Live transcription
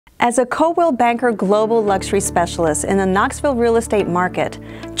As a Coldwell Banker Global Luxury Specialist in the Knoxville real estate market,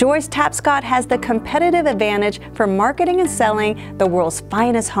 Joyce Tapscott has the competitive advantage for marketing and selling the world's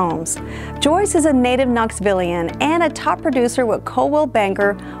finest homes. Joyce is a native Knoxvillian and a top producer with Coldwell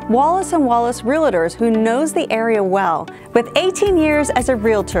Banker, Wallace Wallace Realtors, who knows the area well. With 18 years as a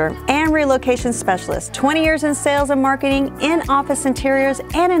realtor and relocation specialist, 20 years in sales and marketing, in-office interiors,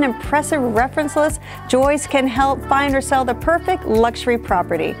 and an impressive reference list, Joyce can help find or sell the perfect luxury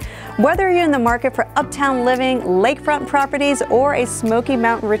property. Whether you're in the market for uptown living, lakefront properties, or a Smoky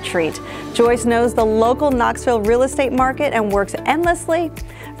Mountain retreat, Joyce knows the local Knoxville real estate market and works endlessly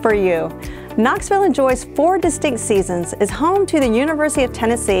for you. Knoxville enjoys 4 distinct seasons, is home to the University of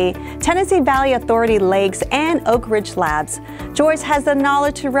Tennessee, Tennessee Valley Authority Lakes, and Oak Ridge Labs. Joyce has the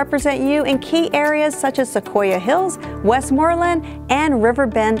knowledge to represent you in key areas such as Sequoyah Hills, Westmoreland, and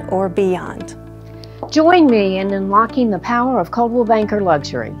Riverbend or beyond. Join me in unlocking the power of Coldwell Banker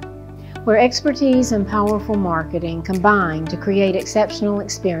Luxury, where expertise and powerful marketing combine to create exceptional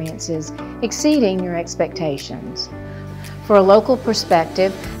experiences exceeding your expectations. For a local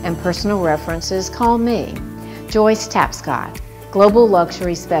perspective and personal references, call me, Joyce Tapscott, Global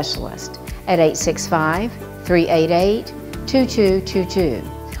Luxury Specialist, at 865-388-2222,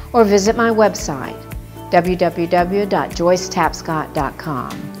 or visit my website,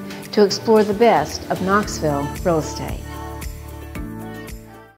 www.joycetapscott.com, to explore the best of Knoxville real estate.